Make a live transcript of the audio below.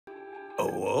A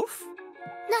wolf?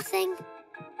 Nothing.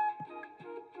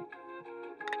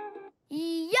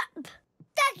 Yup!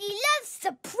 Duggee loves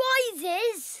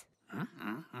surprises!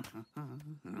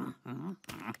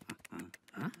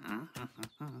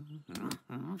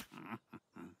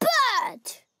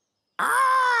 Bird!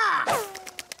 Ah!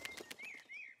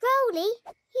 Roly,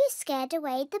 you scared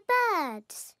away the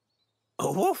birds.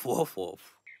 A wolf, wolf,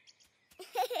 wolf.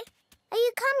 Are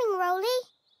you coming, Roly?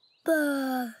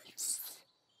 Birds.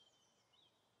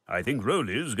 I think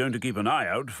Roly's going to keep an eye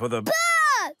out for the... Bird!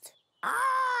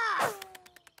 Ah!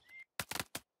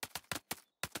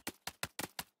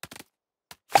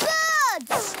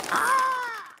 Birds!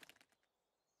 Ah!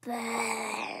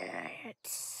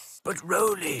 Birds. But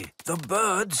Roly, the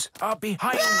birds are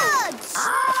behind you. Birds!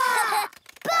 Ah!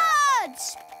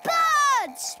 Birds!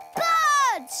 Birds!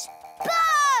 Birds!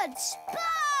 Birds!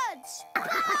 Birds!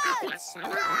 Birds! Birds!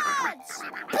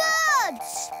 Birds!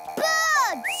 Birds!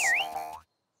 Birds!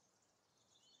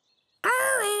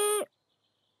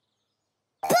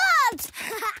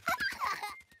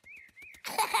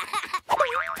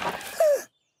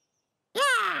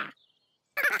 Yeah!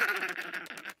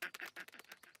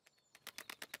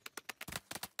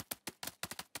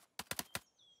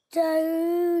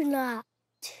 Donut.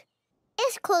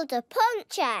 It's called a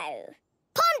poncho.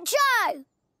 Poncho!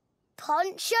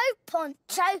 Poncho,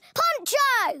 poncho,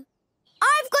 poncho!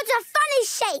 I've got a funny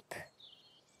shape.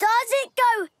 Does it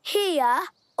go here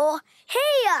or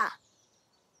here?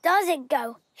 Does it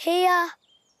go here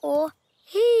or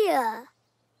here?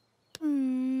 I'm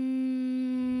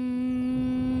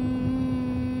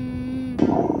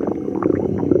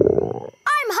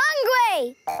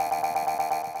hungry!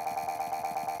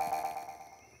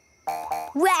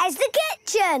 Where's the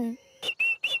kitchen?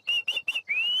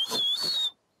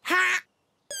 Ha!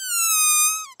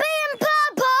 Being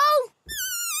purple!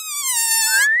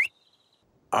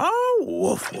 Oh,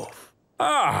 woof, woof.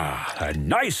 Ah, a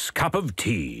nice cup of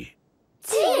tea.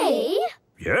 Tea?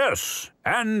 Yes,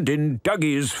 and in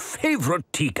Duggee's favourite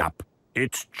teacup.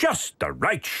 It's just the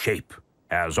right shape,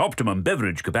 has optimum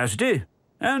beverage capacity,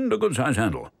 and a good-sized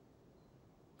handle.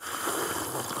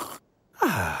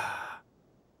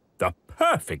 The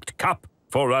perfect cup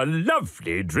for a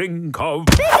lovely drink of...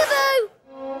 Peekaboo!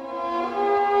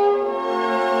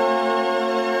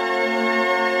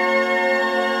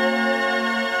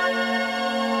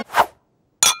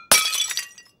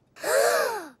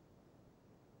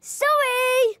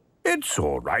 Sorry! It's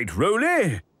all right,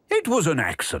 Roly. It was an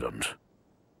accident.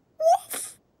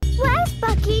 Woof! Where's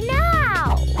Bucky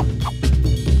now?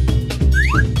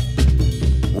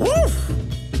 Woof!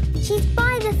 She's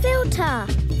by the filter.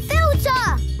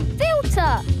 Filter!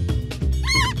 Filter!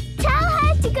 Tell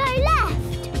her to go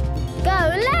left. Go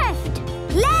left!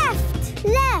 Left!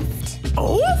 Left.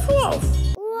 Woof, woof.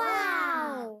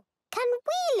 Wow. Can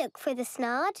we look for the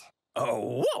snod? A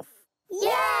wolf.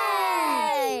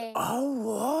 Yay! A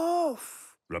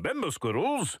wolf. Remember,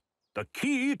 squirrels, the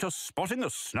key to spotting a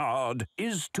snod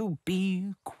is to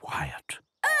be quiet.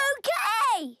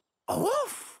 Okay! A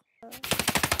wolf.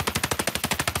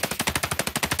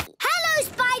 Hello,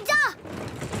 Spider!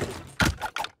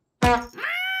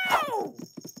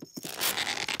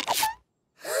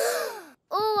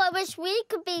 Oh, I wish we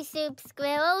could be soup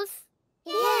squirrels.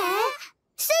 Yeah!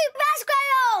 Super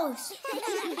squirrels!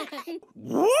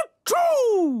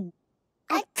 What-choo!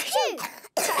 Achoo!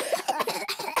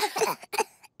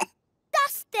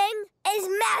 Dusting is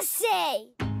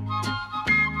messy!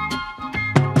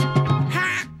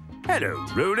 Ha! Hello,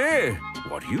 Roly.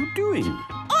 What are you doing?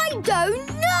 I don't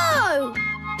know!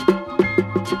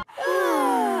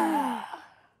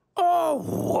 A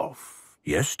wolf.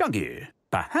 Yes, Duggee.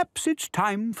 Perhaps it's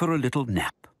time for a little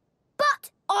nap.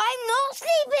 But I'm not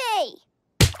sleepy!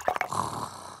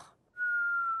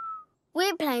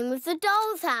 We're playing with the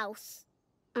doll's house.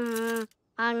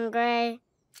 Hungry.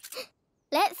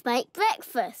 Let's make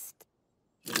breakfast.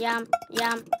 Yum,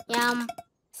 yum, yum.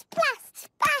 Splash,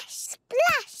 splash,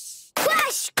 splash!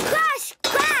 Crash, crash,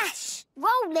 crash!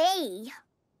 Roly,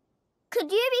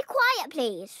 could you be quiet,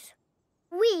 please?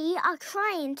 We are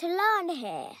trying to learn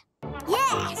here.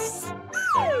 Yes!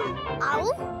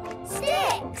 Oh,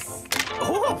 Sticks!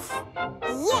 A wolf.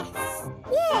 yes.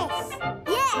 Yes!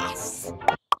 Yes!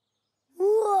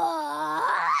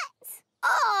 What?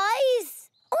 Eyes?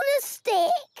 On a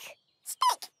stick?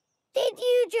 Stick! Did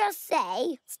you just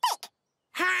say stick?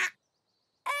 Ha!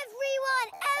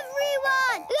 Everyone!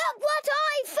 Look what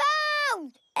I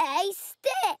found! A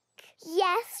stick!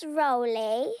 Yes,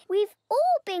 Roly. We've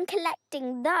all been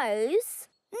collecting those.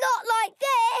 Not like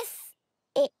this!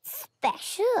 It's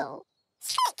special.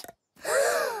 Stick!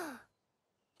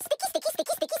 Sticky, sticky,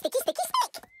 sticky, sticky, sticky, sticky,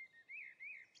 stick!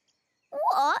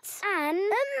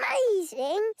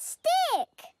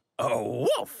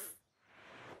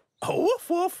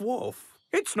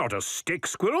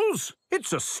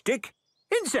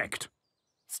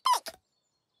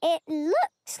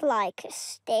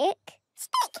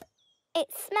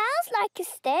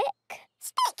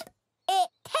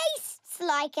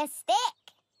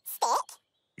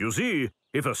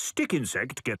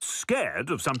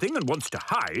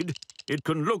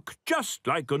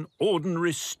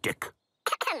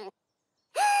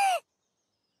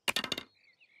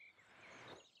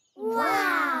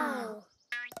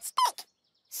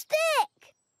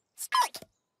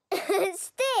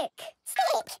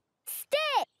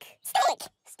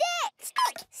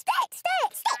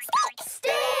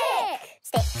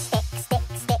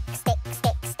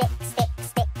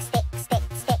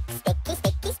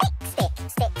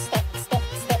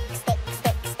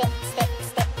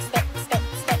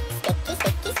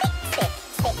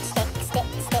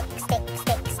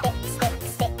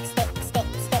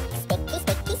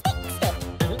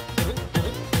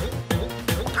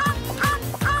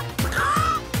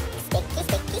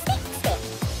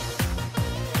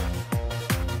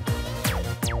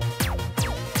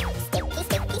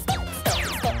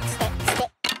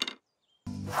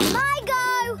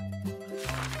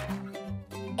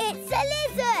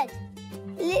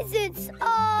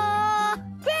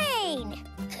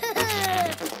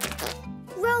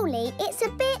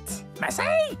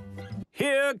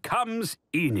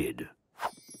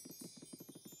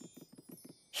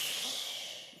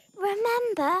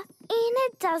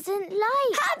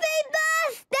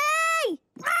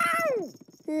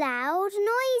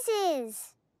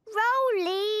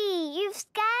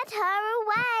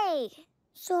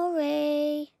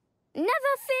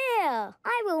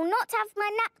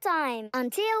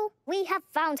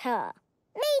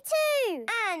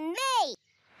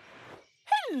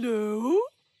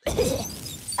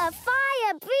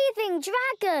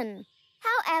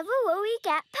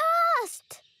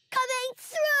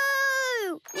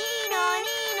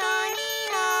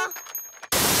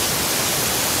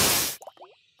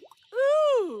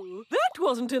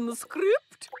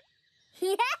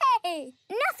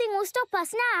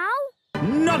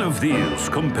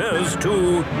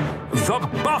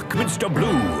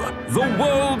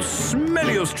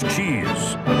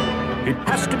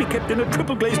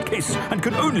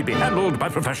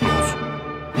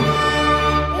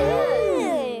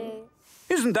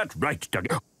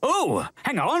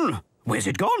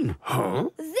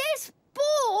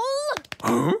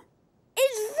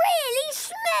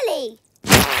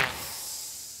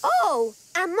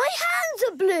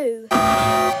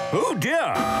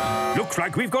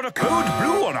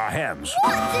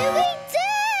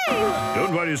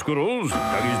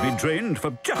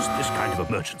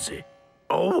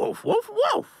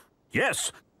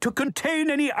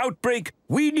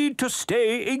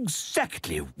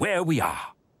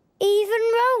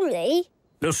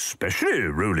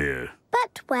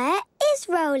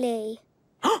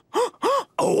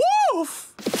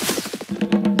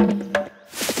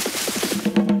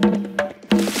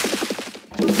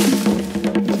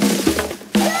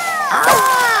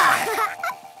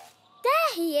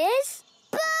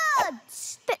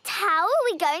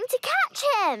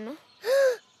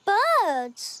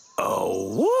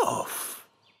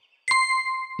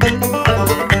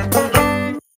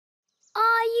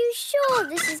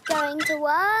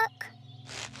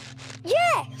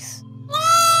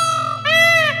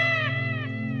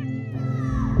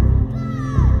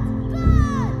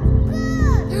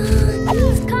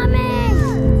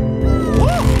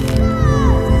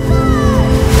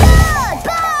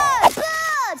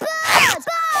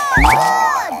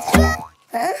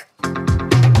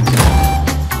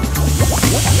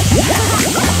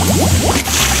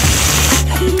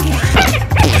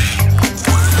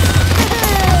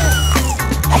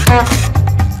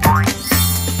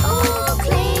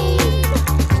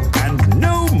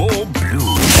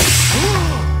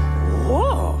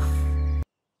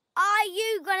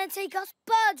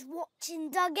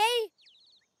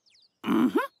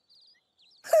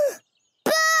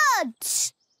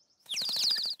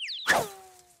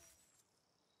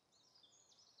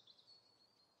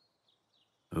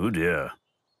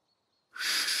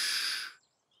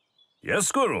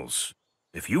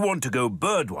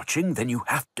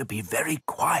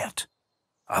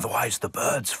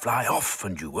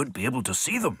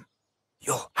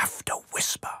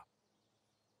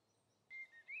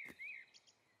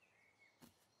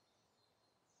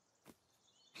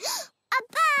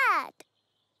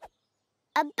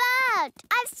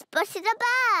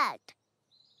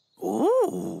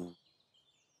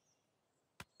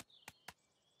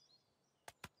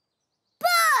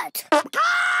 Bird.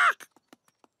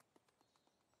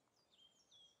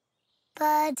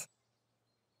 Bird.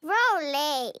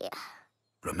 Roly.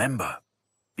 Remember,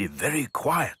 be very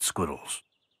quiet, squirrels,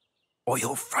 or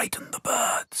you'll frighten the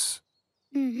birds.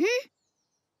 Mm-hmm.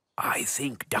 I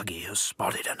think Duggee has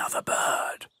spotted another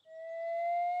bird.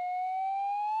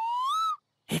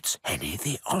 It's Henny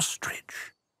the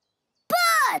ostrich.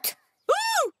 Bird!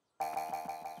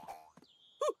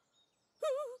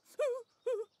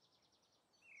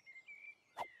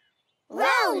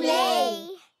 Roly!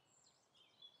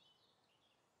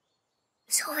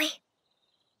 Sorry.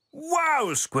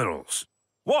 Wow, squirrels!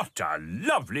 What a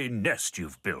lovely nest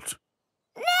you've built.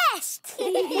 Nest!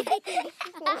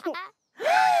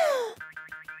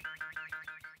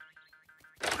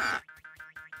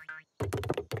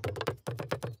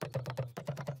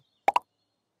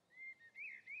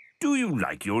 Do you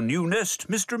like your new nest,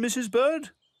 Mr. and Mrs. Bird?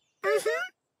 Mm-hmm.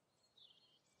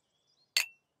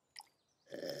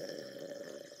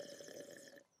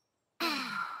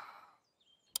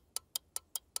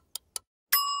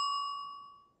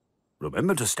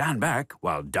 Remember to stand back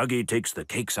while Duggee takes the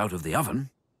cakes out of the oven.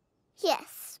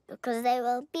 Yes, because they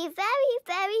will be very,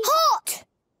 very Hot!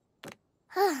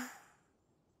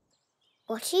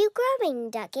 What are you growing,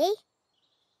 Duggee?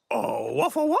 Oh,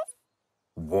 woof, woof,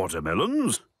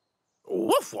 Watermelons,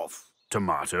 woof, woof,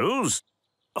 tomatoes,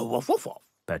 woof, woof, woof,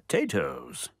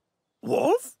 potatoes,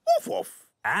 woof, woof, woof.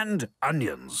 and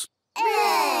onions.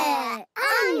 Onions?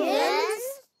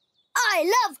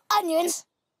 I love onions.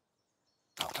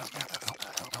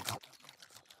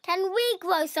 Can we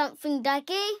grow something,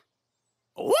 Duggee?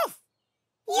 Woof!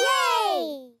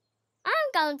 Yay!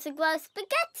 I'm going to grow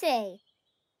spaghetti.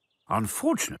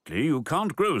 Unfortunately, you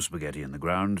can't grow spaghetti in the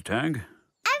ground, Tag.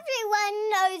 Everyone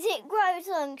knows it grows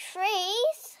on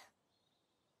trees.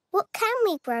 What can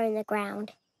we grow in the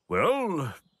ground?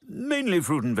 Well, mainly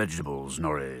fruit and vegetables,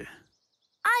 Norrie.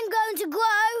 I'm going to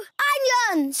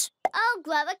grow onions. I'll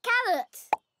grow a carrot.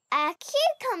 A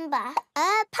cucumber.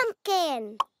 A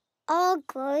pumpkin. I'll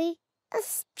grow a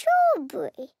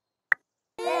strawberry.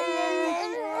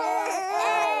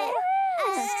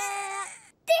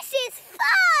 This is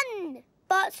fun!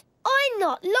 But I'm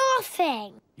not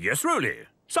laughing. Yes, Roly.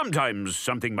 Sometimes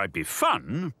something might be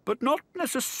fun, but not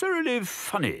necessarily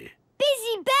funny.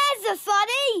 Busy bears are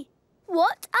funny.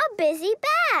 What are busy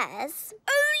bears?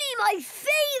 Only my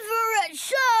favourite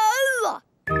show.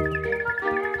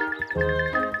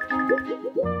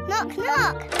 Knock,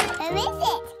 knock. Who is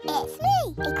it? It's me.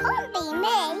 It can't be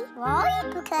me. Why?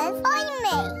 Because I'm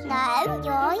me. No,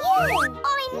 you're you.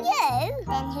 I'm you.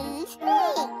 Then who's me?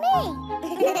 Me.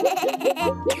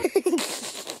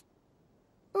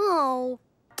 Oh.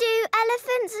 Do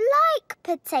elephants like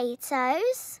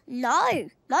potatoes? No,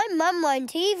 my mum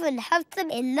won't even have them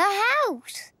in the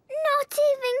house. Not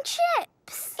even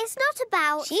chips. It's not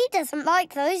about... She doesn't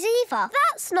like those either.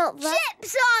 That's not the...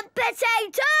 Chips aren't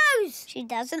potatoes! She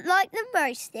doesn't like them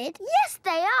roasted. Yes,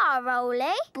 they are,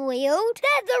 Roly. Boiled.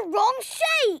 They're the wrong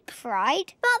shape.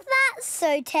 Fried. But that's...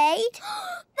 Sautéed.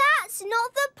 That's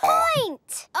not the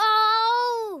point.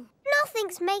 Oh!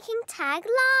 Nothing's making Tag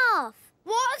laugh.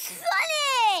 What's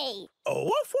funny?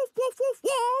 Woof, woof, woof, woof,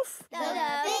 woof. The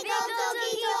big old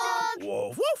doggy dog.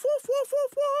 Woof, woof, woof, woof,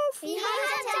 woof, woof. He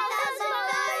had 10,000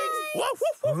 bones. Woof,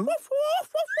 woof, woof, woof, woof,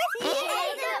 woof, He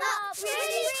ate them up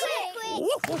really quick.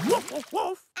 woof, woof, woof, woof,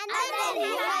 woof. And then he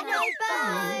had no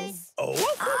bones. Woof,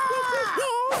 woof, woof, woof,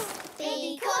 woof.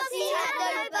 Because he had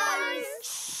no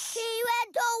bones. He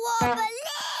went all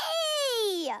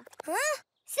wobbly. Huh?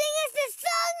 Sing us a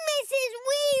song, Mrs.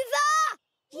 Weaver.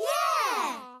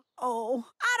 Yeah. Oh,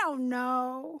 I don't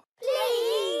know.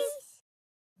 Please.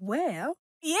 Well,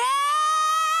 yeah!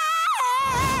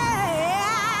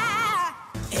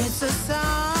 It's a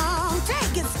song.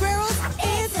 Take it, squirrels.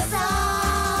 It's a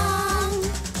song.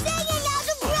 Singing as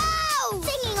a crowd.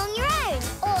 Singing on your own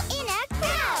or in a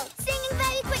crowd. Singing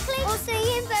very quickly Or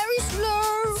singing very slow.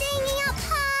 singing up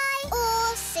high or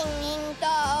singing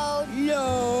Down.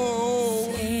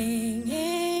 Low.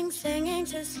 Singing, singing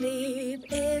to sleep.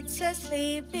 It's a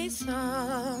sleepy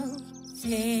song.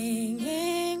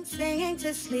 Singing, singing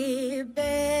to sleep.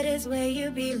 Bed is where you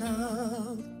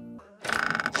belong.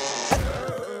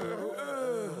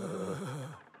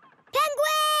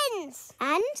 Penguins.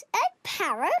 and a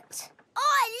parrot.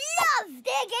 I love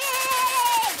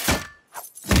digging.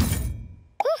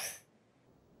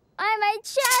 I made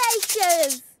chair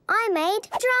shoes. I made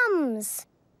drums.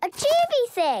 A tubey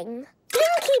thing.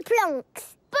 Blinky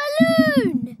plonks.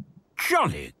 Balloon.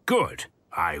 Jolly good.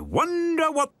 I wonder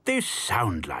what they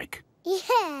sound like.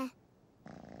 Yeah.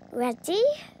 Ready?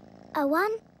 A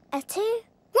 1, a 2. 1,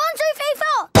 2, 3,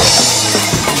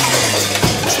 4.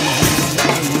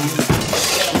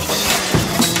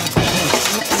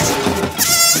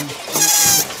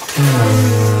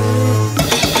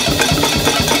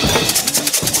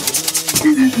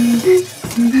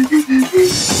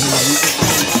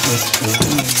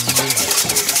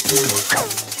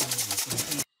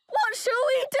 What shall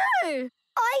we do?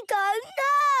 I don't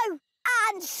know.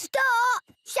 And stop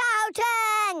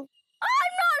shouting.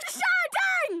 I'm not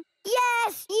shouting.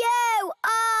 Yes, you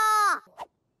are.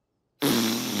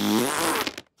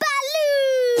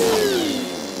 Balloon.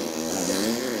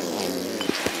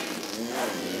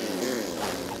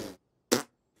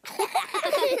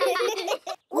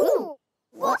 Ooh,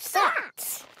 what's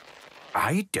that?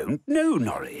 I don't know,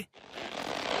 Norrie.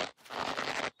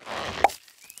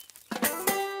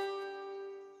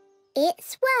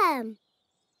 It's worm.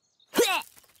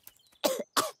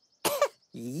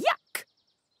 Yuck!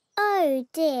 Oh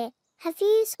dear. Have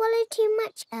you swallowed too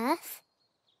much earth?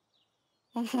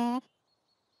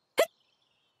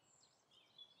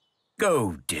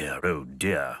 Oh dear, oh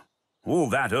dear. All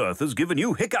that earth has given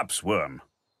you hiccups, worm.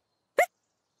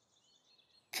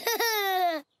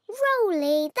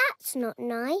 Roly, that's not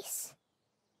nice.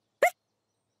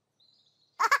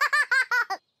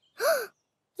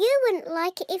 You wouldn't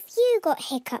like it if you got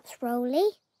hiccups,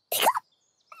 Roly.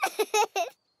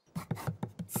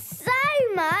 So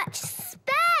much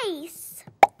space!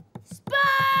 Space!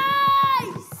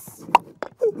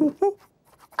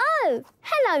 Oh,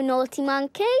 hello, naughty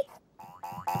monkey.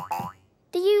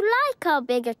 Do you like our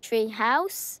bigger tree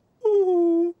house?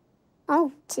 Oh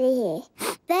dear.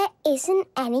 There isn't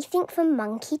anything for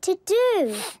Monkey to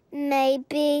do.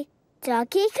 Maybe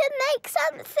Duggee could make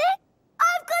something?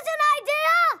 I've got an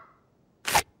idea!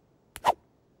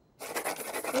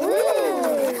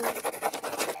 Ooh.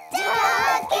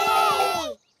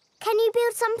 Duggee! Can you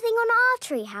build something on our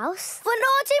tree house? For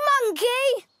naughty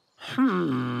monkey?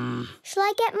 Shall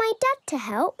I get my dad to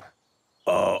help?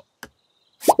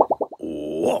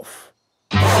 Woof!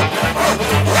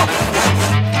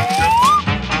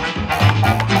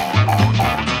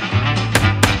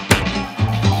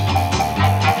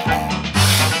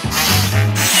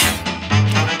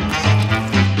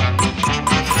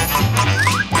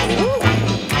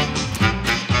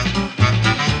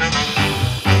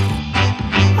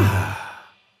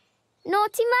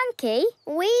 Naughty monkey,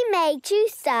 we made you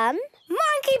some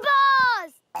monkey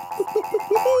bars!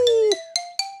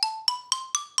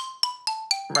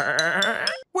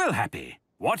 Well, Happy,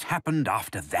 what happened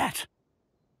after that?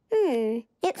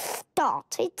 It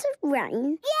started to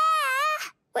rain. Yeah!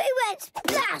 We went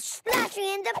splash, splashing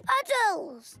in the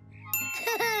puddles.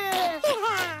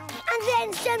 And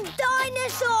then some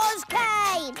dinosaurs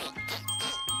came.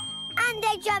 And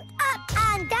they jumped up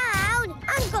and down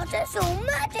and got us all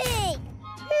muddy.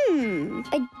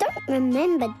 I don't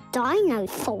remember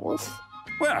dinosaurs.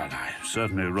 Well, I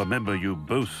certainly remember you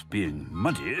both being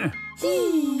muddy.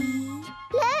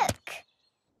 Look!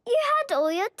 You had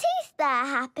all your teeth there,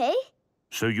 Happy.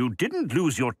 So you didn't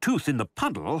lose your tooth in the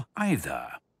puddle either.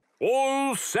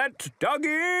 All set,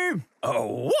 Duggee?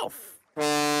 Oh, woof!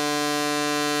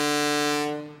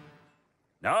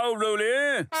 Now,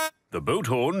 Roly, the boat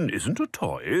horn isn't a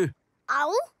toy.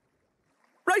 Oh?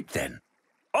 Right then,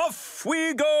 off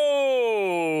we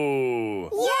go!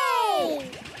 Yay!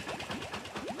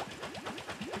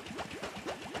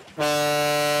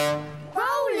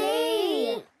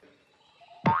 Roly!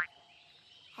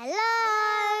 Hello?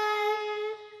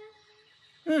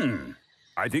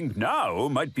 I think now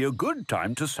might be a good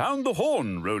time to sound the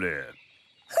horn, Roly.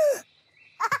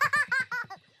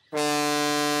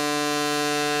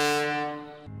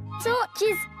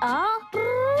 Torches are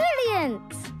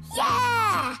brilliant!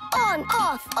 Yeah! On,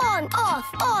 off, on, off,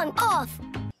 on, off!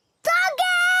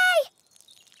 Duggee!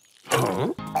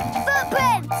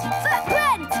 Footprints!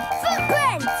 Footprints!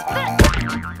 Footprints!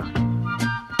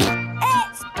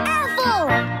 It's Ethel!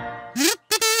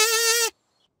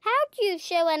 How do you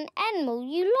show an animal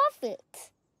you love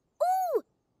it? Ooh!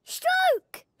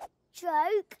 Stroke!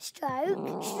 Stroke,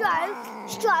 stroke, stroke,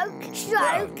 stroke, Well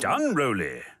stroke. done,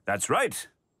 Roly. That's right.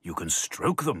 You can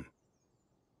stroke them.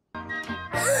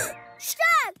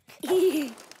 Stroke!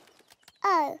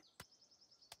 Oh,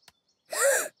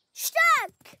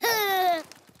 Stroke!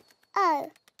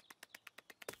 oh.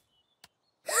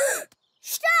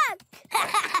 Stroke!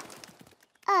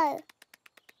 Oh,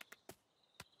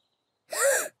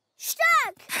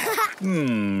 Stroke!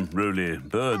 Roly,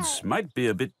 birds might be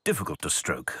a bit difficult to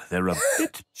stroke. They're a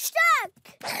bit...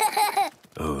 Stroke!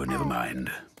 Oh, never mind.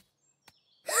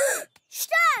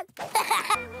 Stroke!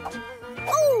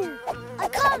 Ooh! I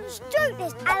can't stroke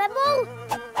this animal!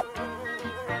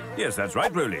 Yes, that's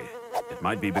right, Roly. It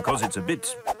Might be because it's a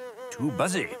bit too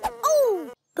buzzy.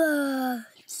 Oh,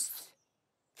 birds.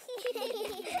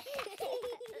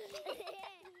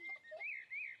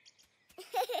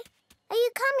 Are you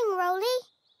coming, Roly?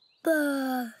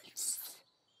 Birds.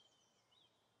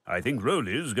 I think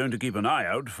Roly's going to keep an eye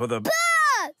out for the... Birds!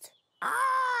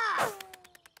 Ah!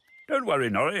 Don't worry,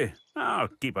 Norrie. I'll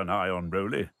keep an eye on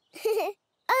Roly.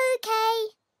 Okay.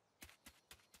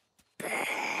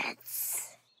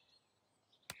 Birds.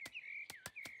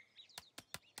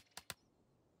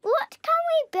 What can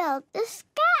we build the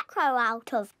scarecrow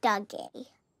out of, Duggee?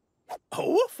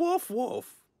 Woof, woof,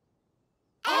 woof.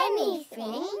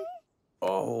 Anything?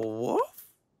 Oh, woof.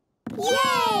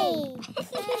 Yay!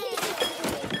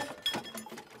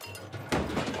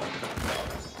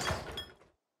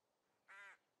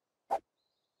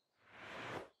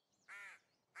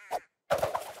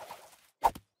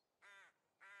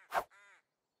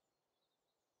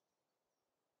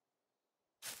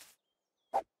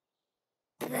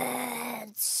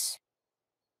 Birds.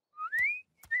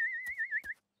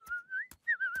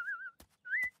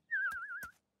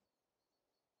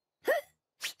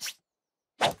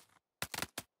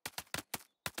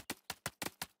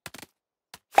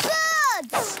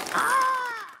 Birds!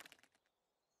 Ah!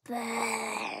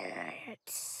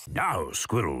 Birds. Now,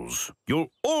 squirrels,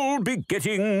 you'll all be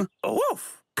getting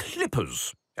Woof.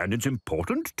 clippers, and it's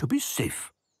important to be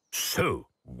safe. So,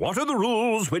 what are the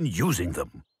rules when using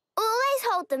them? Always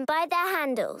hold them by their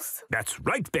handles. That's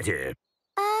right, Betty.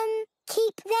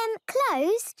 Keep them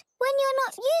closed when you're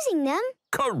not using them.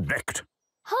 Correct.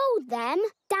 Hold them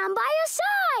down by your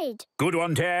side. Good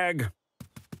one, Tag.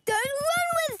 Don't run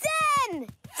with them.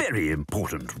 Very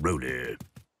important, Roly.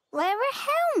 Wear a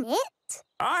helmet.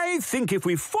 I think if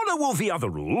we follow all the other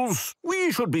rules,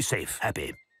 we should be safe,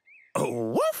 Happy.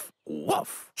 Woof,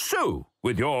 woof. So,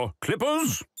 with your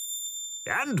clippers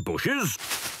and bushes,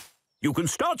 you can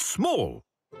start small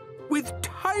with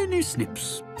tiny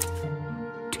snips.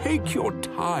 Take your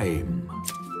time,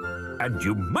 and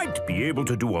you might be able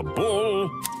to do a ball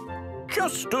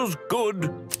just as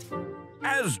good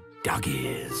as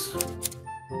Duggie's.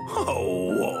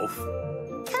 Oh, woof.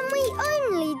 Can we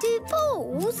only do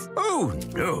balls? Oh,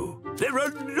 no. There are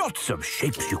lots of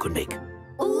shapes you can make.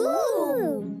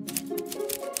 Ooh.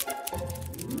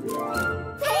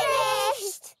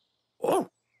 Finished. Oh,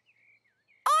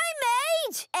 I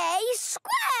made a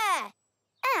square,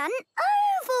 an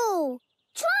oval,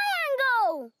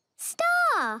 triangle,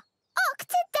 star,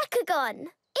 octadecagon.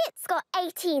 It's got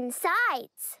 18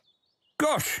 sides.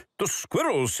 Gosh, the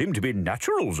squirrels seem to be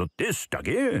naturals at this,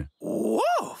 Duggee.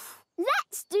 woof.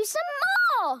 Let's do some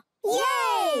more.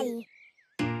 Yay!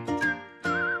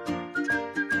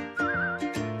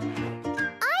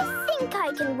 I think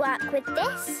I can work with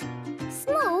this.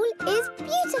 Small is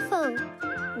beautiful.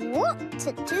 What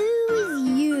to do with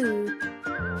you?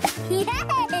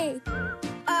 Yay!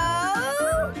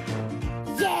 Oh,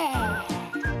 yeah!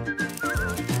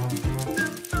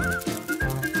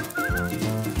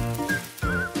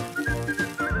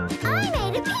 I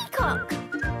made a peacock, a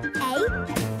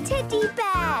teddy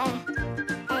bear,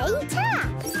 a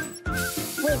tap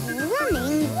with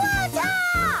running water,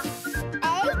 a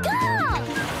car.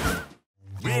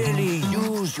 Really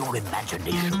use your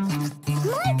imagination.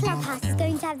 My clubhouse is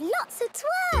going to have lots of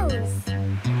twirls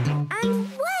and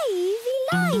wavy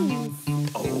lines.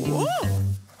 Woof.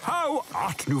 How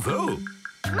Art Nouveau.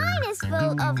 Mine is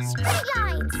full of straight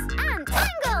lines and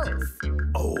angles.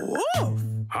 Woof.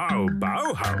 How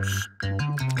Bauhaus.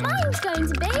 Mine's going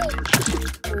to be...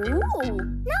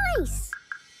 Ooh, nice.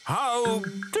 How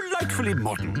delightfully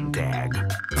modern, Tag.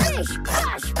 Fish,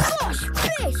 bash, bosh,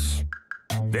 fish.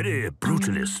 Very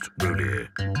brutalist, Roly.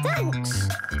 Thanks.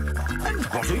 And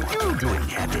what are you doing,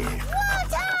 Happy?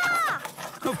 Water!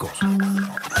 Of course.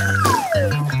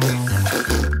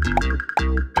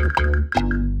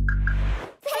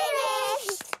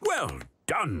 Finished. Well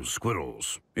done,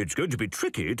 squirrels. It's going to be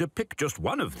tricky to pick just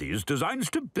one of these designs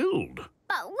to build.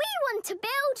 But we want to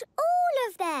build all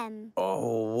of them.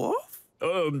 Woof.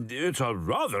 It's a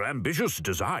rather ambitious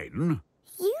design.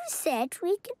 You said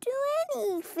we could do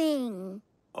anything.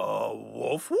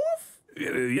 Woof, woof.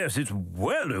 Yes, it's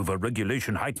well over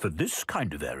regulation height for this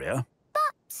kind of area.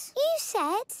 But you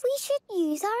said we should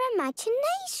use our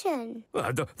imagination.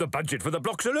 The budget for the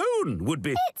blocks alone would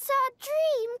be... It's our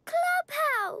dream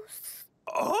clubhouse.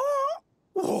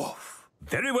 Woof.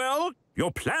 Very well.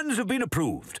 Your plans have been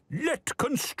approved. Let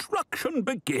construction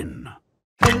begin.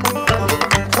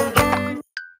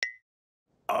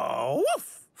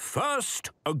 Woof. First,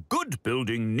 a good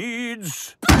building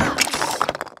needs...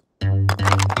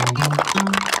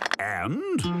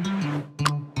 and...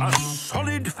 A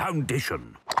solid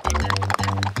foundation.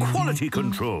 Quality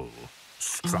control.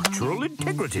 Structural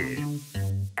integrity.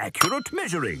 Accurate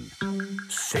measuring.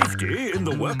 Safety in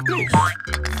the workplace.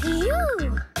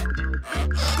 Phew!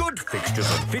 Good fixtures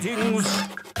and fittings.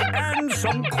 And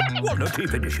some quality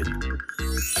finishing.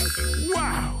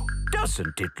 Wow!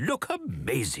 Doesn't it look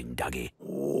amazing, Duggee?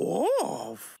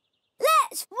 Woof!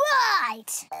 Let's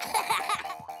ride!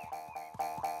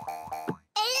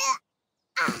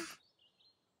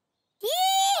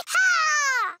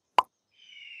 Yee-haw!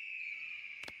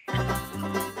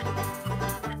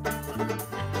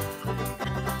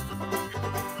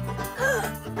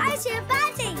 I see a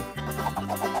baddie!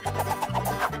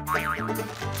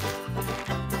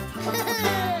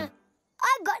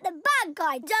 I got the bad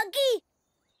guy, Duggee!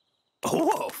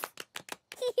 Woof!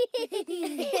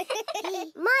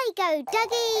 My go,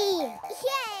 Duggee!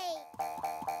 Yay!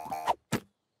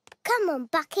 Come on,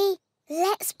 Bucky.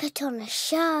 Let's put on a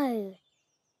show.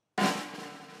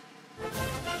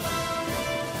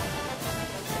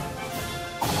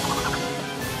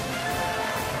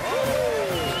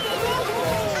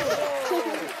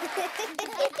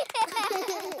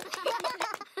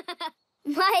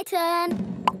 My turn.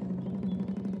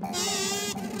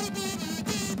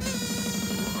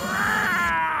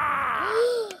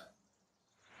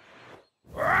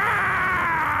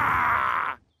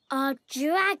 A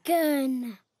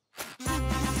dragon.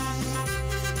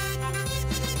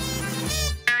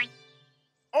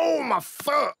 Oh, my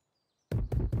foot!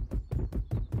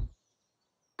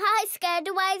 I scared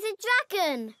away the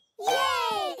dragon.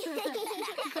 Yay!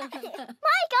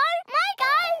 My go! My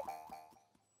go!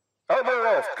 Over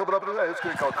left, coming up the left,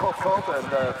 we've got Cough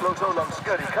and floats all along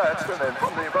Skirty Cats, and then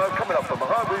from the above, coming up from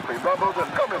behind, we've been rumbled,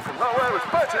 and coming from nowhere, it's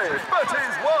Betty!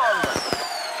 Betty's won!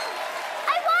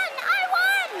 I won!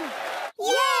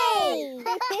 Yay!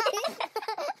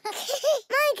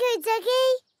 My go,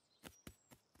 Duggee.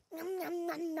 Nom, nom,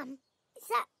 nom, nom. Is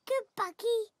that good,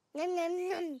 Bucky? Nom, nom,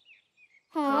 nom.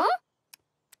 Huh?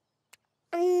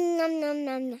 Nom, nom, nom,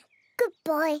 nom. Good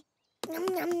boy. Nom,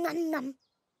 nom, nom, nom.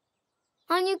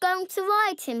 Aren't you going to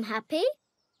ride him, Happy?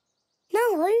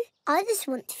 No, I just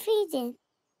want to feed him.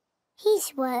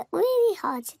 He's worked really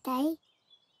hard today.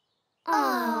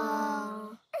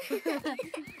 Aww.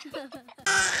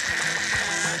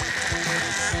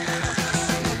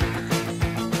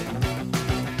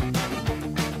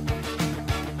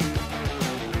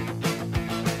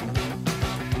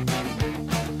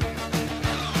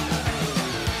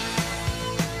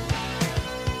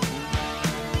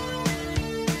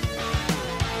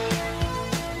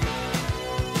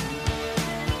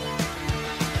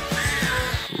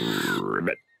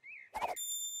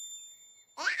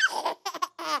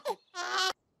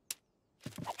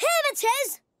 Here it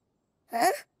is!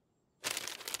 Huh?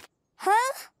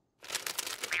 Huh?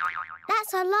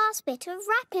 That's our last bit of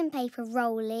wrapping paper,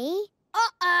 Roly.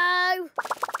 Uh-oh!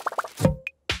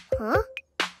 Huh?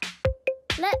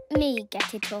 Let me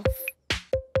get it off.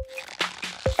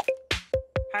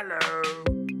 Hello.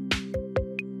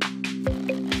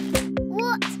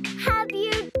 What have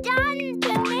you done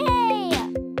to me?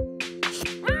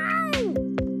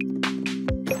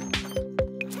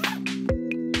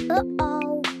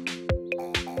 Uh-oh.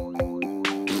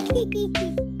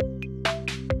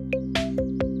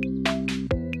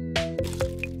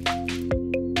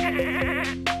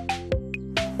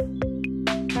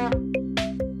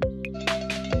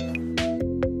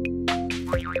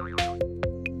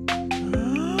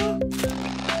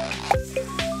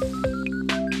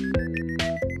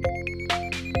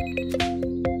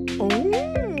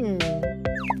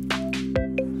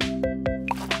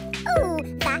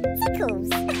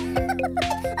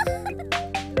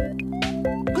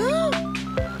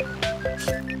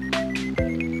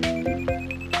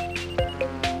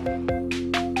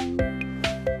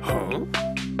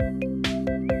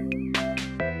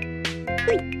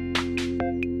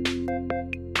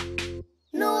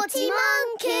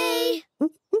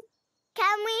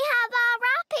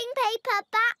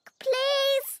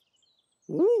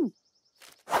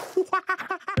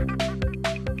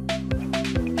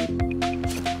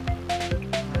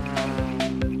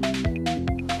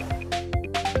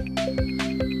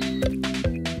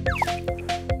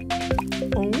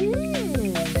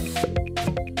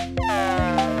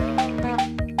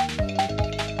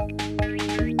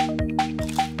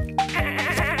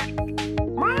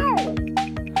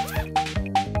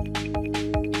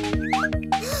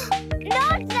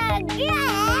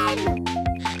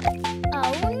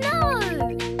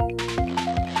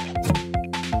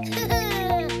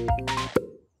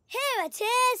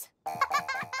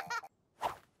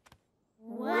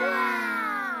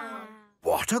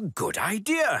 a good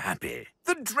idea, Happy.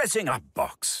 The dressing up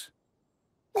box.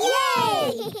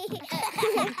 Yay!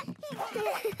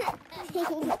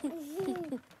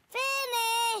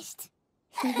 Finished!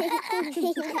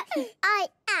 I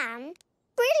am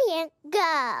Brilliant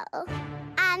Girl.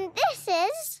 And this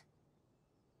is...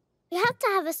 You have to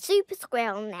have a super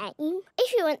squirrel name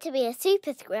if you want to be a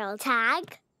super squirrel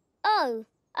tag. Oh,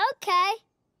 okay.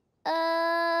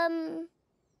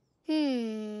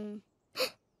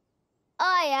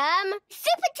 I am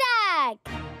Super Tag.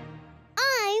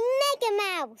 I'm Mega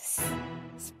Mouse.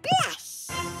 Splash!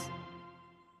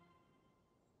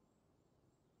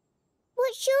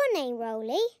 What's your name,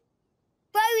 Roly?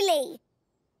 Roly.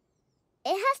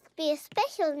 It has to be a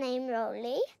special name,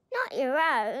 Roly, not your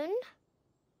own.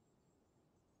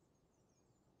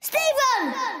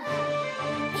 Stephen!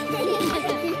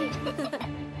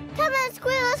 Come on,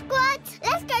 Squirrel Squad.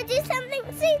 Let's go do something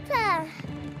super.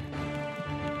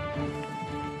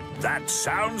 That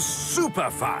sounds super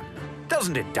fun,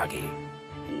 doesn't it, Duggee?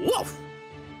 Woof!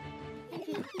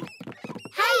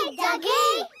 Hey,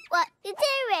 Duggee! What you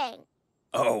doing?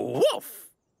 Oh, woof!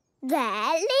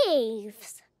 They're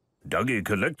leaves. Duggee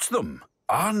collects them.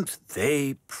 Aren't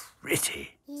they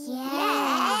pretty?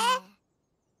 Yeah.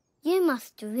 You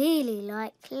must really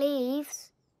like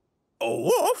leaves. Oh,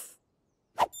 woof!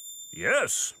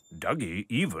 Yes, Duggee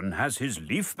even has his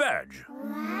leaf badge.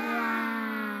 Wow.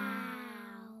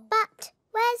 But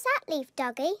where's that leaf,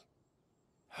 Duggee?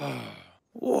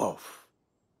 Woof.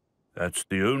 That's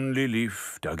the only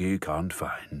leaf Duggee can't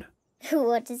find.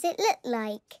 What does it look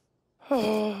like?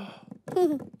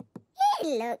 It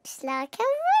looks like a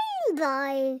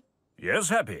rainbow. Yes,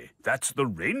 Happy, that's the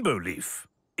rainbow leaf.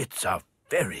 It's a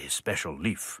very special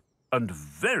leaf and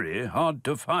very hard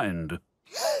to find.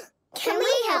 Can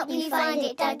we help you find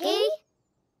it, Duggee?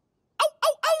 Ow,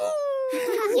 ow, ow!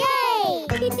 Yay!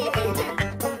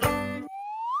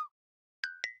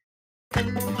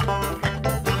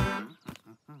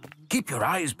 Keep your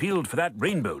eyes peeled for that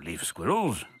rainbow leaf,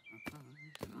 squirrels.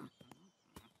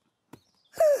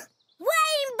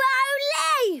 Rainbow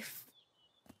leaf!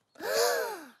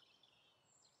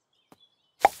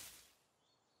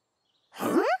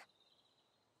 Huh?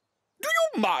 Do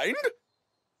you mind?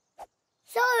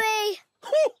 Sorry.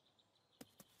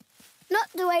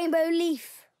 Not the rainbow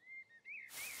leaf.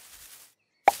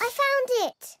 I found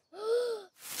it.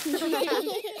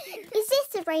 Is this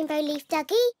the rainbow leaf,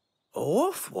 Duggee?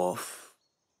 Woof, woof.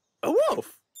 A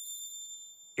woof.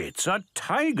 It's a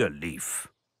tiger leaf.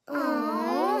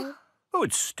 Aww. Oh,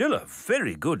 it's still a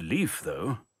very good leaf,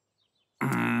 though.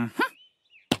 Come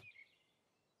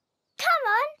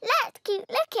on, let's keep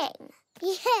looking.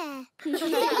 Yeah.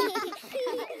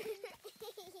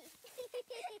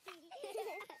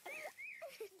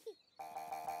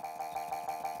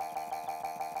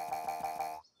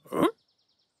 Huh?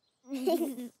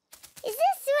 Is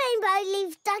this the rainbow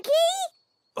leaf, Duggee?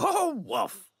 Oh,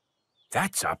 woof.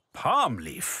 That's a palm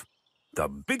leaf. The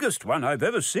biggest one I've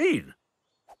ever seen.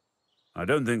 I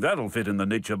don't think that'll fit in the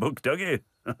nature book, Duggee.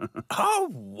 Oh,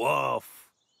 woof.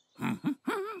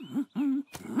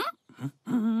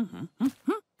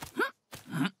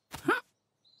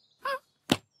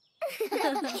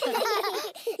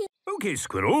 OK,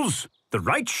 squirrels. The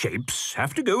right shapes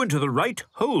have to go into the right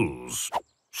holes.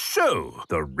 So,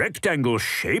 the rectangle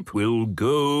shape will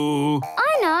go...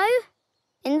 I know.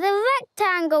 In the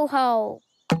rectangle hole.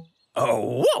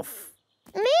 Oh, woof.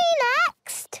 Me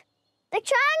next. The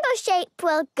triangle shape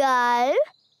will go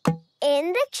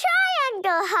in the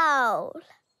triangle hole.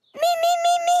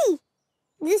 Me.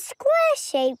 The square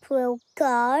shape will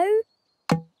go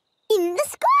in the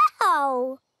square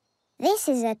hole. This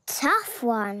is a tough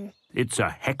one. It's a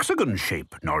hexagon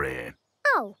shape, Norrie.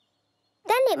 Oh,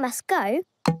 then it must go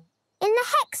in the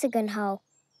hexagon hole.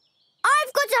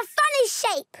 I've got a funny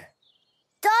shape.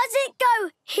 Does it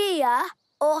go here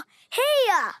or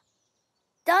here?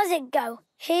 Does it go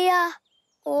here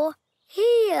or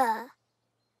here?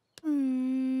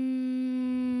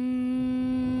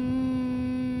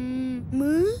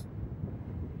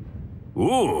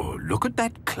 Oh, look at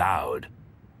that cloud.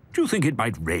 Do you think it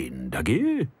might rain,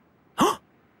 Duggee?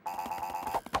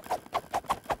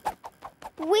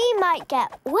 We might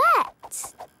get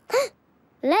wet.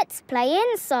 Let's play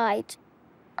inside.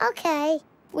 OK.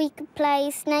 We could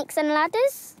play snakes and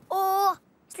ladders. Or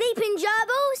sleeping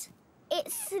gerbils.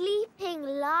 It's sleeping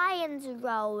lions,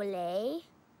 Roly.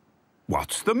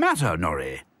 What's the matter,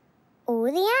 Norrie? All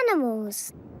the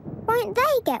animals. Won't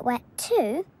they get wet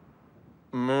too?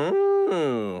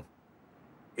 Moo.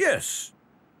 Yes.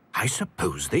 I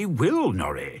suppose they will,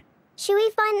 Norrie. Should we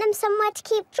find them somewhere to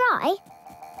keep dry?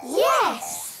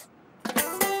 Yes!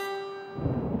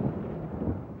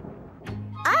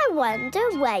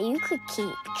 wonder where you could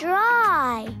keep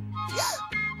dry.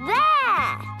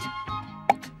 There!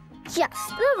 Just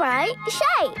the right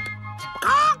shape.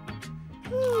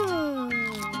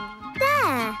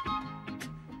 There.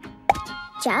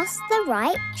 Just the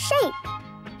right shape.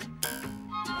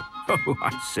 Oh,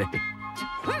 I see.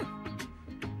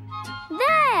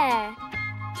 There.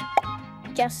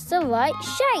 Just the right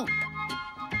shape.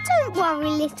 Don't worry,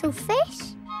 little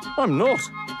fish. I'm not.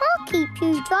 I'll keep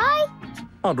you dry.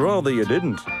 I'd rather you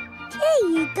didn't. Here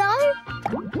you go.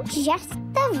 Just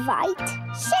the right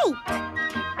shape.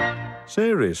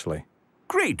 Seriously.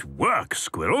 Great work,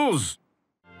 squirrels.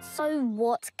 So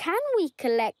what can we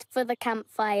collect for the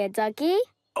campfire, Duggee?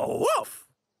 A woof!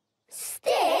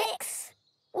 Sticks?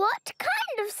 What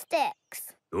kind of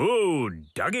sticks? Oh,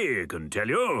 Duggee can tell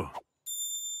you.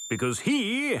 Because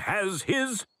he has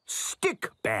his stick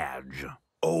badge.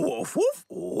 A woof, woof,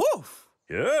 woof.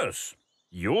 Yes,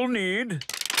 you'll need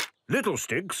little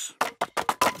sticks,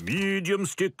 medium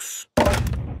sticks,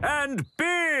 and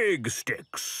big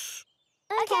sticks.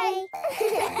 Okay.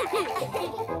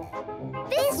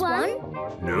 This one?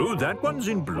 No, that one's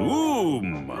in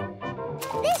bloom.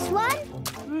 This one?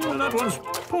 That one's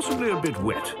possibly a bit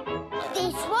wet.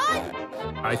 This one?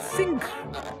 I think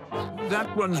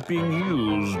that one's being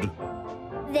used.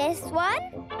 This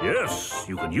one? Yes,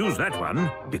 you can use that one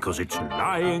because it's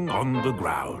lying on the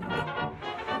ground.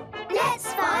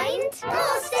 Let's find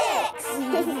more sticks.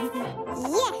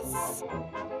 Yes.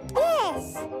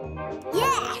 Yes.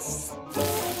 Yes.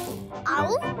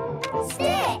 Oh,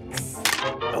 sticks.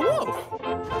 A woof!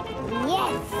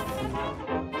 Yes.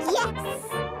 Yes.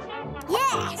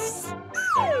 Yes.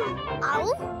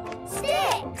 Oh,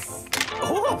 sticks. A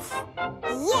woof!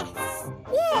 Yes.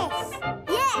 Yes.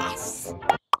 Yes.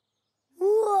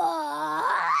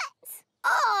 What?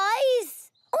 Eyes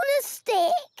on a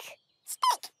stick?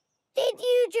 Stick. Did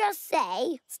you just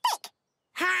say stick?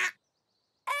 Ha!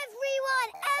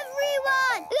 Everyone!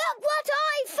 Look what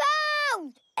I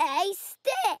found! A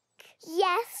stick.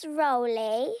 Yes,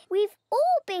 Roly. We've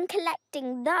all been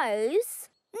collecting those.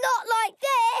 Not like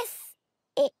this.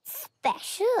 It's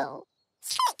special.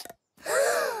 Stick.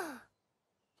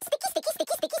 Sticky, sticky,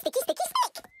 sticky, sticky, sticky, sticky,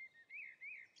 stick.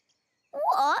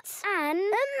 What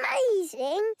an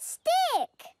amazing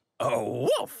stick! A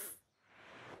woof!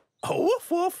 A woof,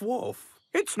 woof, woof.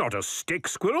 It's not a stick,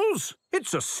 squirrels.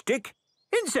 It's a stick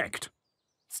insect.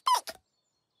 Stick!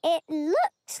 It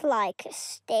looks like a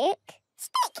stick.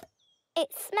 Stick! It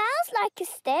smells like a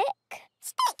stick.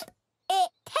 Stick!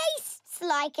 It tastes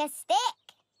like a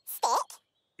stick. Stick!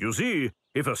 You see,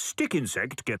 if a stick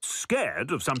insect gets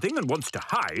scared of something and wants to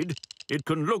hide, it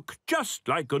can look just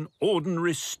like an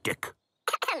ordinary stick.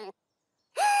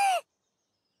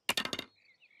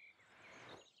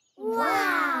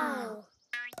 Wow!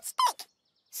 Stick!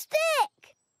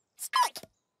 Stick! Stick!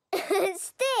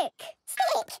 Stick!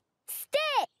 Stick!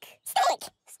 Stick! Stick!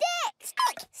 Stick!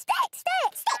 Stick! Stick!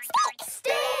 Stick! Stick!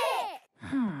 Stick!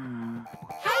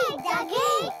 Hey,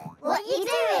 Duggee! What you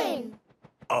doing?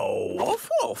 A woof,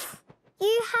 woof.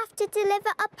 You have to deliver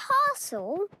a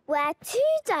parcel. Where to,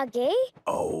 Duggee?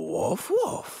 A woof,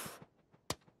 woof.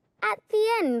 At the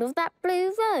end of that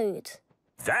blue road.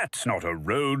 That's not a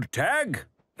road, Tag.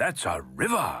 That's a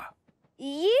river.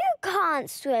 You can't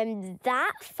swim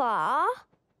that far.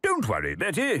 Don't worry,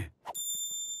 Betty.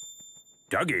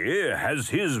 Duggee has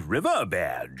his river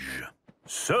badge.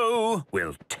 So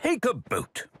we'll take a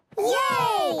boat.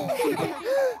 Yay!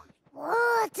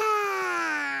 Water!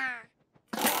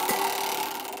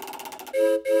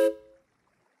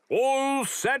 All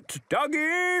set,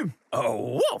 Duggee? A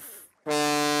woof!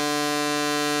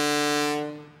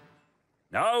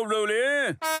 Now,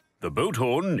 Roly, the boat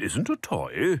horn isn't a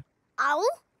toy. Oh?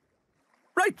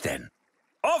 Right then,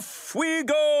 off we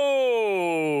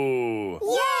go!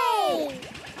 Yay!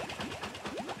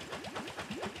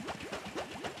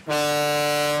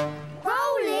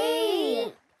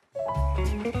 Roly!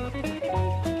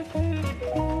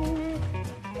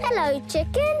 Hello,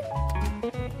 chicken.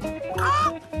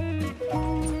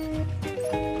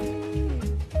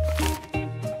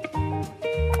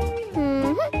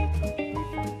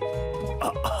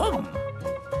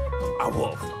 A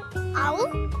woof. Oh?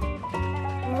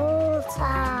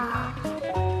 Water.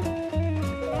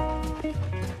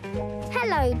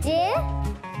 Hello, dear.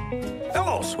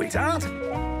 Hello, sweetheart.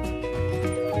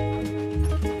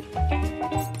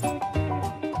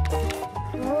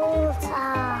 Water.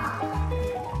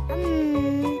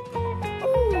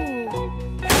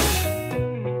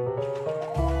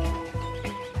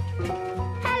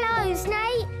 Hello,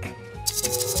 snake.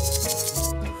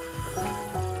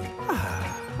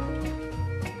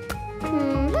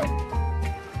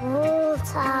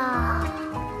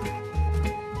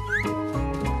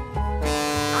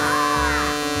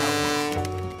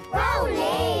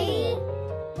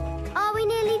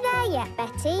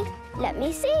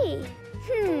 me see.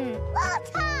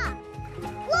 Water!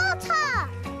 Water!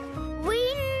 We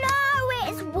know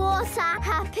it's water,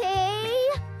 Happy.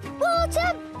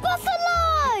 Water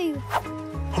buffalo!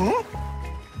 Huh?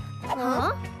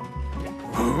 Huh?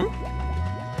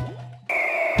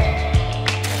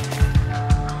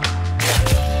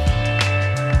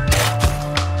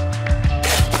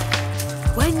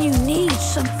 When you need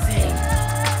something,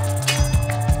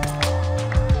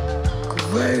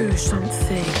 grow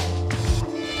something.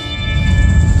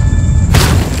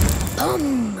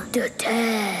 Pomme de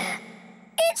terre.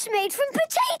 It's made from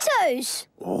potatoes.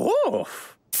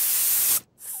 Woof!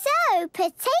 So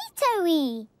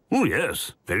potato-y. Oh,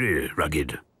 yes, very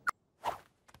rugged.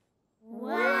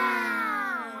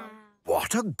 Wow!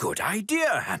 What a good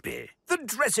idea, Happy. The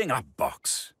dressing up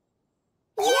box.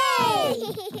 Yay!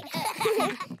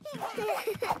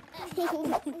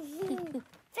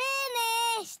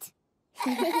 Finished!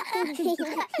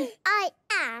 I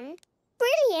am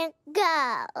Brilliant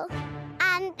Girl.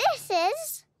 And this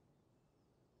is...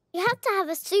 You have to have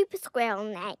a super squirrel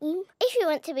name if you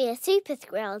want to be a super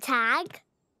squirrel tag.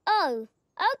 Oh,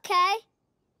 okay.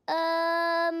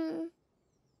 I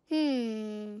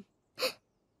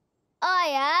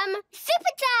am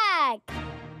Super Tag.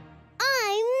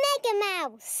 I'm Mega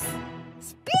Mouse.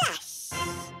 Splash!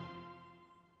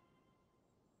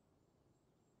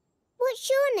 What's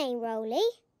your name, Roly?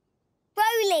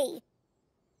 Roly.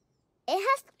 It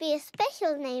has to be a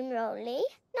special name, Roly,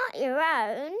 not your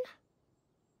own.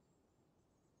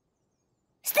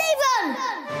 Stephen!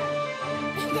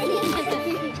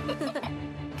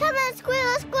 Come on,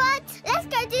 Squirrel Squad. Let's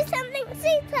go do something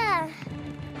super.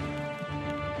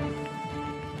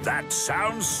 That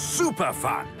sounds super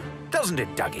fun, doesn't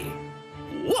it, Duggee?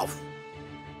 Woof!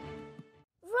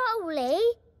 Roly,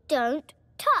 don't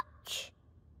touch.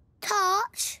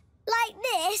 Touch? Like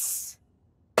this?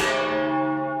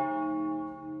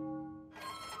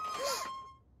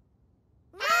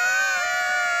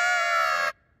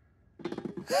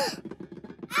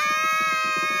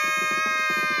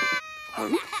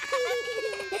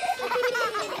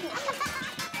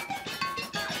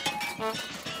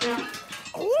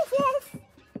 Woof, woof!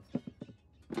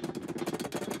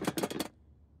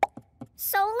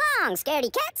 So long,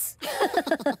 scaredy cats.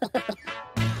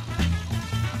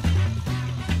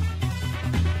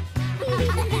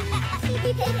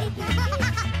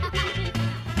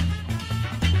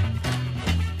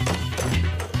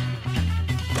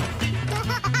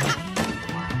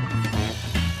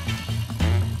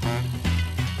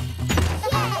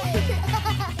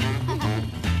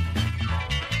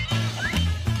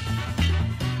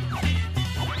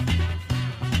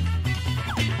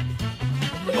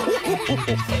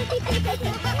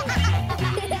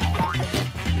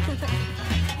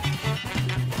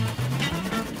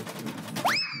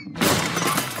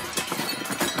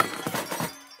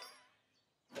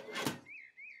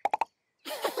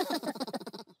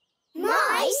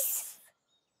 Mice?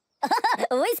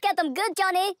 We scared them good,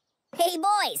 Johnny. Hey,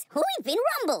 boys, we've been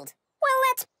rumbled. Well,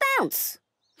 let's bounce.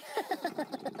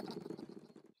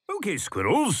 OK,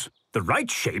 squirrels. The right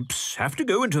shapes have to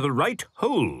go into the right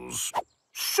holes.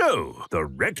 So, the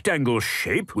rectangle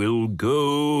shape will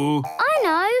go... I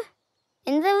know.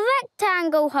 In the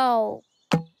rectangle hole.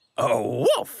 Oh,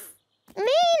 woof! Me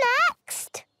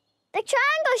next. The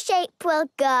triangle shape will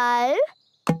go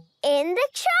in the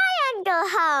triangle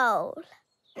hole.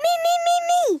 Me.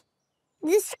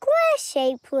 The square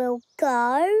shape will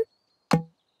go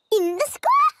in the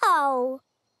square hole.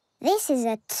 This is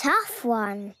a tough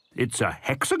one. It's a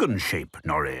hexagon shape,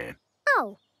 Norrie.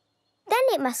 Oh, then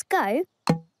it must go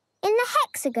in the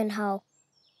hexagon hole.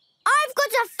 I've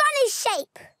got a funny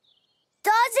shape.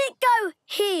 Does it go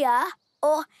here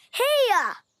or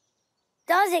here?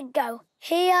 Does it go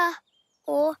here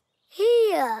or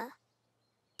here?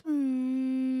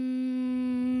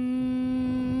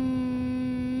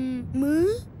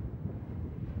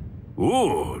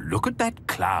 Oh, look at that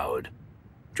cloud.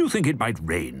 Do you think it might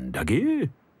rain,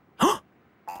 Duggee?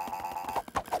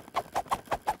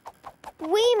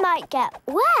 We might get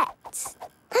wet.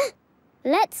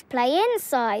 Let's play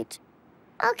inside.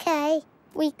 OK.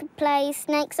 We could play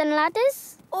snakes and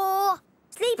ladders. Or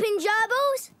sleeping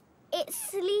gerbils. It's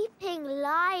sleeping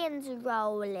lions,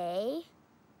 Roly.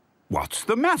 What's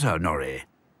the matter, Norrie?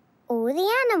 All the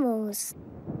animals.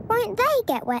 Won't they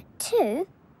get wet too?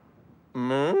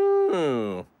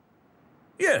 Moo.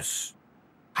 Yes.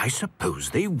 I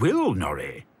suppose they will,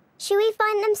 Norrie. Should we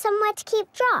find them somewhere to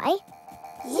keep dry?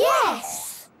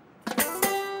 Yes!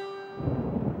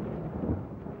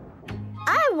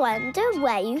 I wonder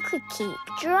where you could keep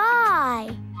dry.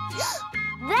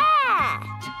 There!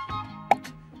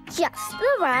 just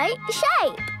the right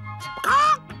shape.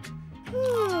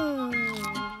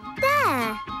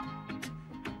 There.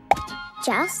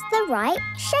 Just the right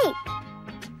shape.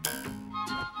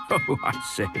 Oh, I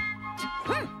see.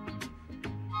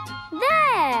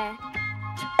 There.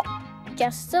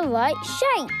 Just the right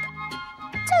shape.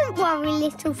 Don't worry,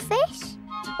 little fish.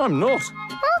 I'm not.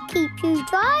 I'll keep you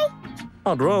dry.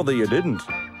 I'd rather you didn't.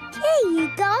 Here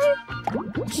you go.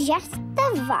 Just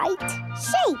the right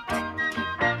shape.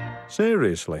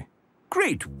 Seriously.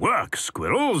 Great work,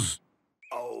 squirrels.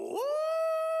 Woof,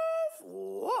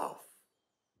 woof.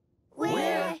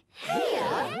 We're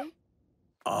here.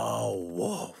 Oh,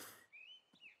 woof.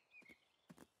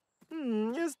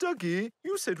 Yes, Duggee,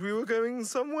 you said we were going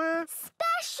somewhere.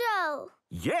 Special.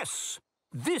 Yes,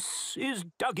 this is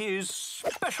Duggie's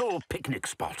special picnic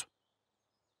spot.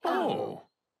 Oh.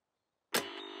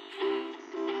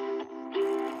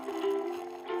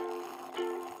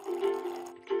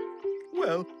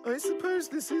 Well, I suppose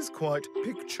this is quite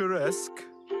picturesque.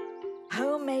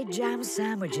 Homemade jam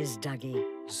sandwiches, Duggee.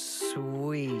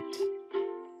 Sweet.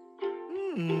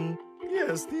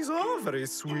 Yes, these are very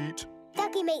sweet.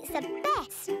 Duggee makes the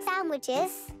best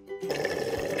sandwiches.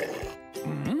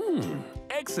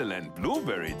 Excellent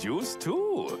blueberry juice,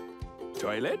 too.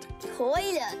 Toilet?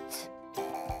 Toilet.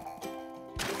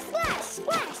 Splash,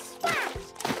 splash, splash.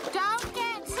 Don't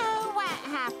get too wet,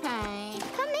 Happy.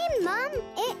 Come in, Mum.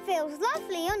 It feels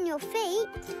lovely on your feet.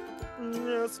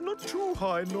 Yes, not too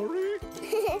high, Norrie.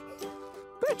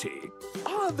 Betty,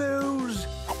 are those...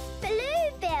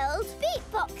 Blue-billed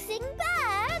beatboxing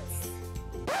birds.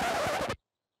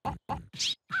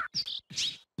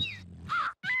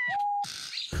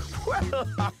 Well,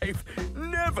 I've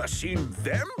never seen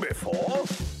them before.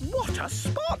 What a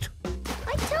spot!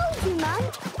 I told you,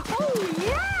 Mum. Oh,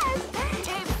 yes!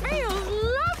 It feels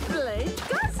lovely,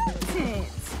 doesn't it?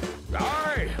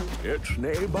 Aye, it's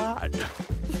nae bad.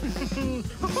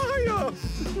 Hiya!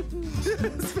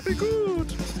 Yes, very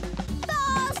good.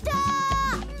 Faster!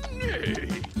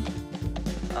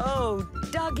 Oh,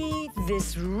 Duggee,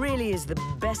 this really is the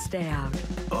best day out.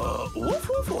 Woof,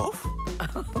 woof, woof.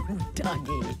 Oh,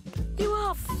 Duggee, you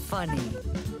are funny.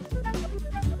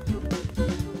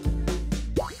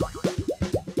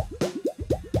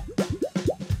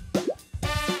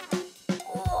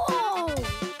 Whoa!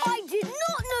 I did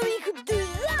not know he could do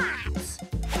that.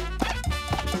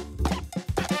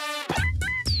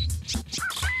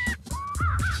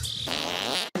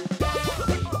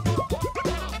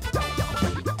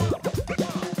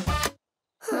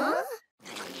 Huh?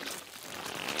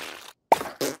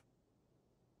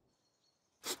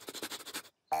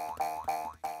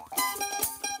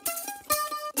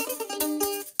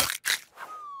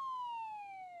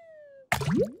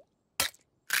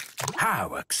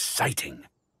 How exciting.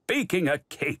 Baking a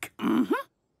cake. Yeah,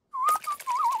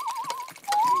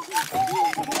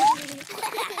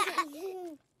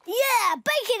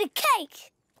 baking a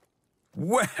cake.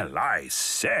 Well, I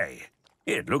say.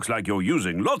 It looks like you're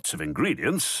using lots of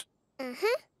ingredients.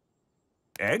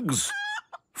 Eggs,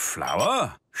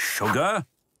 flour, sugar,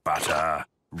 butter,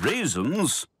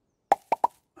 raisins,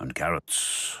 and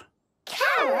carrots.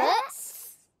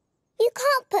 Carrots? You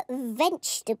can't put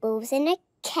vegetables in a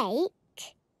cake.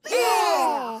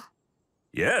 Yeah.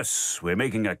 Yes, we're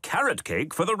making a carrot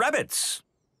cake for the rabbits.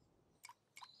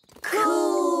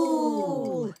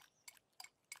 Cool.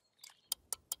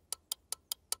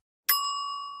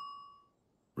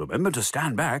 Remember to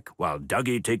stand back while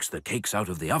Duggee takes the cakes out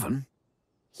of the oven.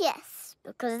 Yes,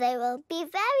 because they will be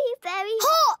very, very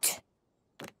hot.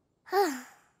 Wow.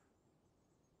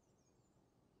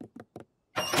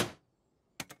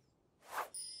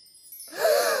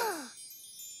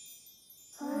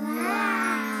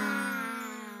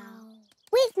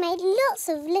 We've made lots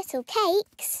of little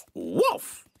cakes.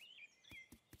 Woof!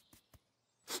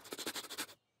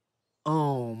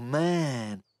 Oh,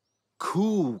 man.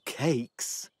 Cool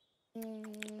cakes.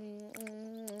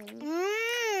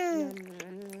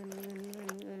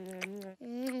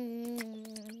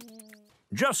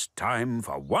 Just time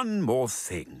for one more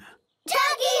thing.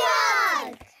 Duggee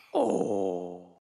hug! Oh.